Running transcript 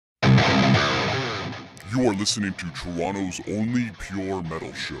You are listening to Toronto's only pure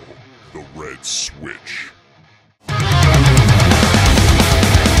metal show, The Red Switch.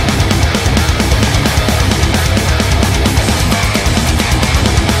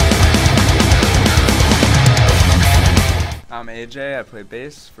 I'm AJ, I play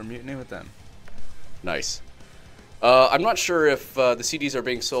bass for Mutiny Within. Nice. I'm not sure if the CDs are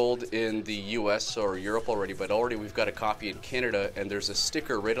being sold in the US or Europe already, but already we've got a copy in Canada, and there's a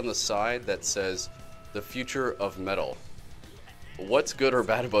sticker right on the side that says, "The future of metal." What's good or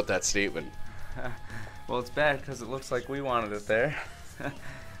bad about that statement? Well, it's bad because it looks like we wanted it there.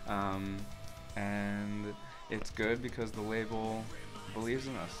 And it's good because the label believes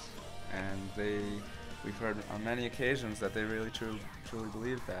in us. And we've heard on many occasions that they really truly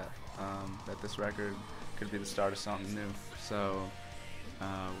believe that, that this record could be the start of something new. So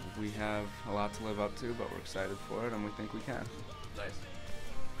we have a lot to live up to, but we're excited for it, and we think we can. Nice.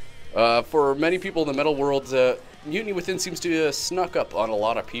 For many people in the metal world, Mutiny Within seems to have snuck up on a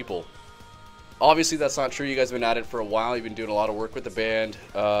lot of people. Obviously, that's not true. You guys have been at it for a while. You've been doing a lot of work with the band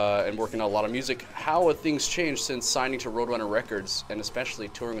and working on a lot of music. How have things changed since signing to Roadrunner Records, and especially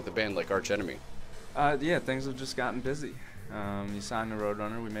touring with a band like Arch Enemy? Yeah, things have just gotten busy. You signed to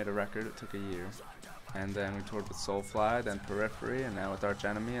Roadrunner, we made a record, it took a year. And then we toured with Soulfly, then Periphery, and now with Arch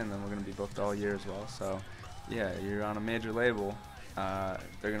Enemy, and then we're going to be booked all year as well. So, yeah, you're on a major label. They're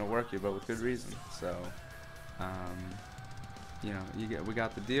going to work you, but with good reason. So, you know, we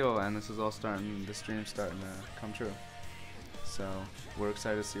got the deal, and this is all starting, the stream's starting to come true. So, we're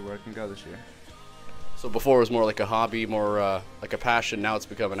excited to see where it can go this year. So before it was more like a hobby, more like a passion. Now it's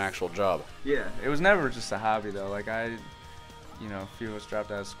become an actual job. Yeah, it was never just a hobby though. Like a few of us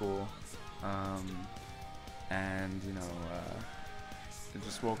dropped out of school, and I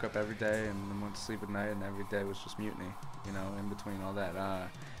just woke up every day and then went to sleep at night, and every day was just mutiny. In between all that.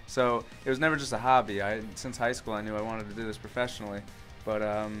 So it was never just a hobby. Since high school, I knew I wanted to do this professionally, but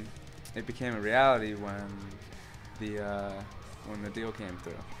it became a reality when the deal came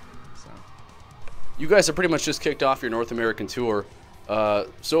through. So. You guys have pretty much just kicked off your North American tour.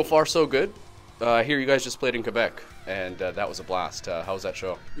 So far, so good. I hear you guys just played in Quebec, and that was a blast. How was that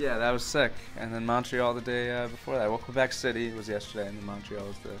show? Yeah, that was sick. And then Montreal the day before that. Well, Quebec City was yesterday, and then Montreal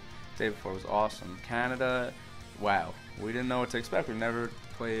was the day before. It was awesome. Canada, wow. We didn't know what to expect. We've never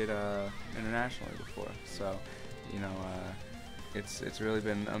played internationally before. So, it's really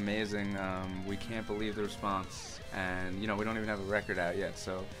been amazing. We can't believe the response. And, we don't even have a record out yet,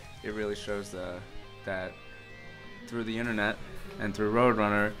 so it really shows that through the internet and through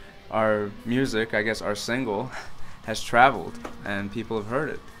Roadrunner, our music, I guess our single, has traveled and people have heard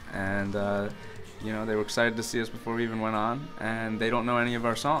it. And they were excited to see us before we even went on, and they don't know any of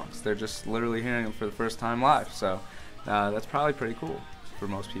our songs. They're just literally hearing them for the first time live. So that's probably pretty cool for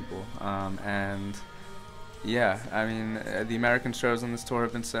most people. And yeah, I mean, the American shows on this tour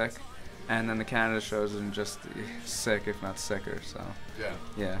have been sick, and then the Canada shows have been just sick, if not sicker. So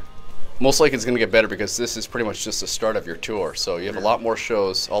yeah. Most likely it's going to get better because this is pretty much just the start of your tour. So you have a lot more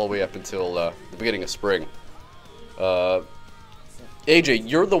shows all the way up until the beginning of spring. AJ,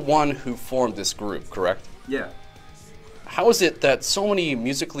 you're the one who formed this group, correct? Yeah. How is it that so many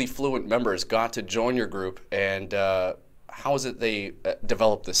musically fluent members got to join your group, and how is it they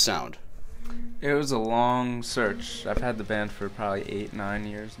developed this sound? It was a long search. I've had the band for probably 8-9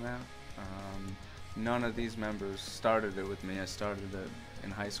 years now. None of these members started it with me. I started it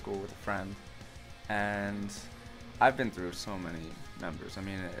in high school with a friend, and I've been through so many members. I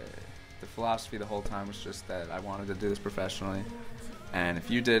mean, the philosophy the whole time was just that I wanted to do this professionally, and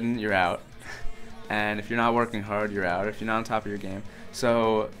if you didn't, you're out. And if you're not working hard, you're out. If you're not on top of your game.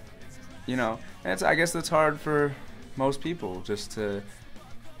 So, I guess that's hard for most people, just to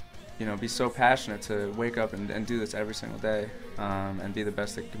be so passionate to wake up and do this every single day, and be the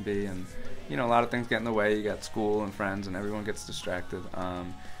best it can be. And a lot of things get in the way. You got school and friends, and everyone gets distracted.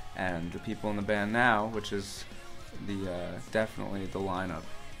 And the people in the band now, which is definitely the lineup,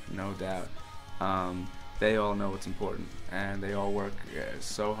 no doubt, they all know what's important, and they all work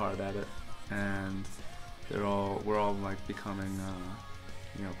so hard at it. And we're all like becoming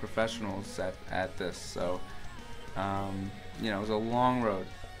professionals at this. So it was a long road,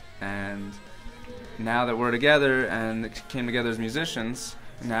 and now that we're together and came together as musicians,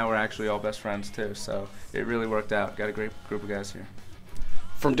 now we're actually all best friends too. So it really worked out. Got a great group of guys here.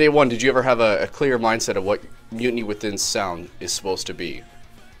 From day one, did you ever have a clear mindset of what Mutiny Within's sound is supposed to be?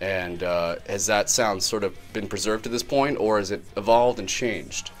 And has that sound sort of been preserved to this point, or has it evolved and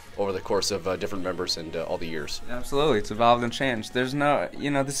changed over the course of different members and all the years? Absolutely, it's evolved and changed. There's no,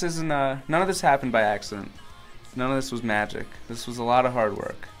 this isn't, none of this happened by accident. None of this was magic. This was a lot of hard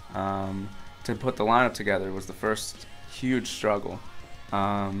work. to put the lineup together was the first huge struggle.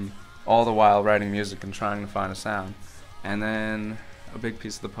 All the while writing music and trying to find a sound. And then a big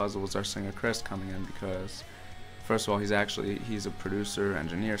piece of the puzzle was our singer Chris coming in, because first of all, he's a producer,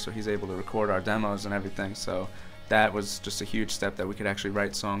 engineer, so he's able to record our demos and everything. So that was just a huge step, that we could actually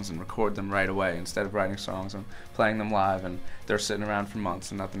write songs and record them right away, instead of writing songs and playing them live and they're sitting around for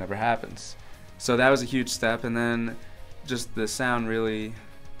months and nothing ever happens. So that was a huge step, and then just the sound really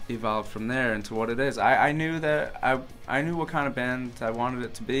evolved from there into what it is. I knew that I knew what kind of band I wanted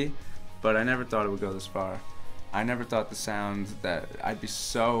it to be, but I never thought it would go this far. I never thought the sound, that I'd be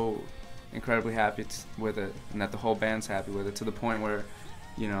so incredibly happy with it, and that the whole band's happy with it, to the point where,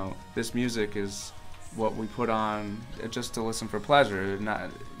 you know, this music is what we put on just to listen for pleasure, not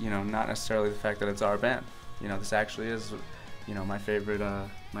necessarily the fact that it's our band. You know, this actually is, you know, my favorite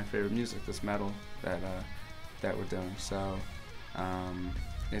music, this metal that we're doing. So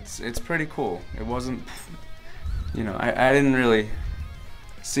it's pretty cool. It wasn't, you know, I didn't really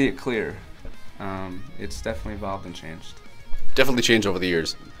see it clear. It's definitely evolved and changed. Definitely changed over the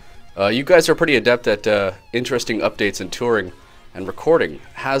years. You guys are pretty adept at interesting updates and touring and recording.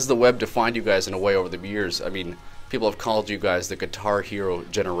 Has the web defined you guys in a way over the years? I mean, people have called you guys the Guitar Hero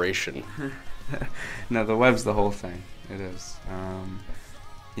generation. No, the web's the whole thing. It is.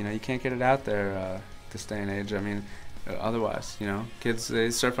 You know, you can't get it out there this day and age. I mean, otherwise, you know, kids, they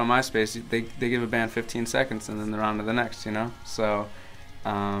surf on MySpace, they give a band 15 seconds and then they're on to the next, you know? So,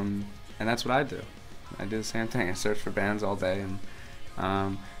 and that's what I do. I do the same thing. I search for bands all day,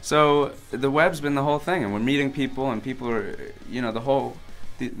 and so the web's been the whole thing, and we're meeting people, and people are, you know,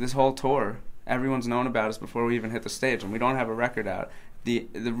 this whole tour, everyone's known about us before we even hit the stage, and we don't have a record out. The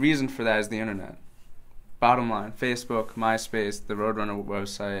reason for that is the internet. Bottom line, Facebook, MySpace, the Roadrunner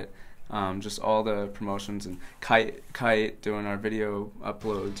website, just all the promotions, and Kite doing our video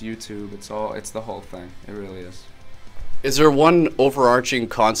uploads, YouTube. It's the whole thing. It really is. Is there one overarching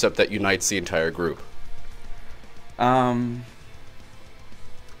concept that unites the entire group? I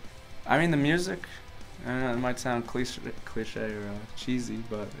mean, the music. I know it might sound cliche or cheesy,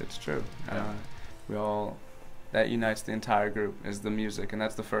 but it's true. Yeah. That unites the entire group is the music, and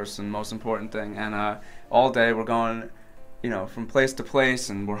that's the first and most important thing. And all day we're going, you know, from place to place,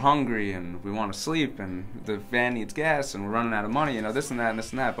 and we're hungry, and we want to sleep, and the van needs gas, and we're running out of money, you know, this and that and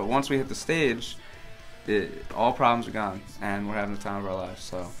this and that. But once we hit the stage, all problems are gone, and we're having the time of our lives.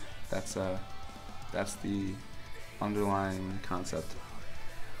 So that's the underlying concept.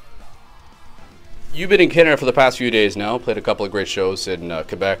 You've been in Canada for the past few days now, played a couple of great shows in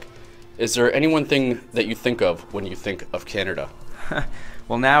Quebec. Is there any one thing that you think of when you think of Canada?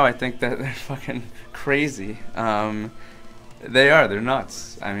 Well, now I think that they're fucking crazy. They're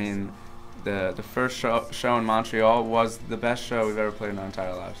nuts. I mean, the first show in Montreal was the best show we've ever played in our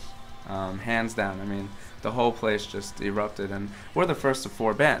entire lives. Hands down. I mean, the whole place just erupted, and we're the first of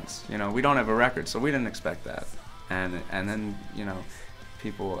 4 bands. You know, we don't have a record, so we didn't expect that. And then, you know,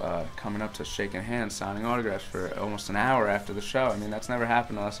 people coming up to us, shaking hands, signing autographs for almost an hour after the show. I mean, that's never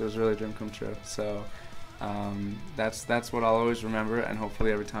happened to us. It was really a dream come true. So that's what I'll always remember, and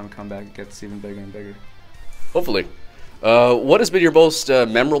hopefully every time I come back, it gets even bigger and bigger. Hopefully. What has been your most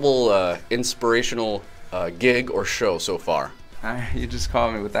memorable, inspirational gig or show so far? You just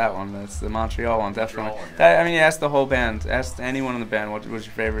called me with that one. That's the Montreal one, definitely. I mean, you ask the whole band, ask anyone in the band what was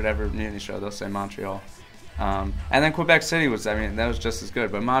your favorite ever Mutiny show, they'll say Montreal. And then Quebec City was, I mean, that was just as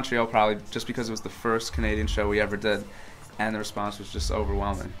good. But Montreal probably just because it was the first Canadian show we ever did, and the response was just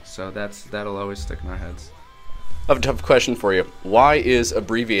overwhelming. So that'll always stick in our heads. I have a tough question for you. Why is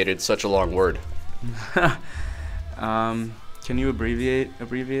abbreviated such a long word? Can you abbreviate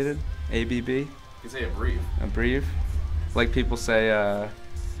abbreviated? ABB? You say abbrev. Abbrev? Like people say,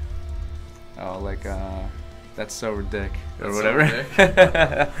 that's so ridiculous, or whatever. So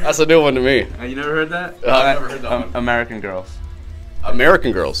that's a new one to me. You never heard that? I've never heard that one. American Girls.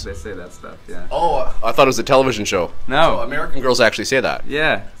 American Girls? They say that stuff, yeah. Oh, I thought it was a television show. No. So American Girls actually say that?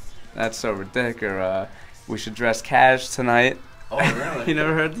 Yeah. That's so ridiculous. Or we should dress cash tonight. Oh, really? You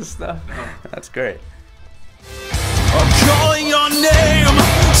never heard this stuff? No. That's great. I'm calling your name,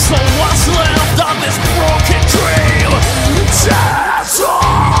 so what's left of this broken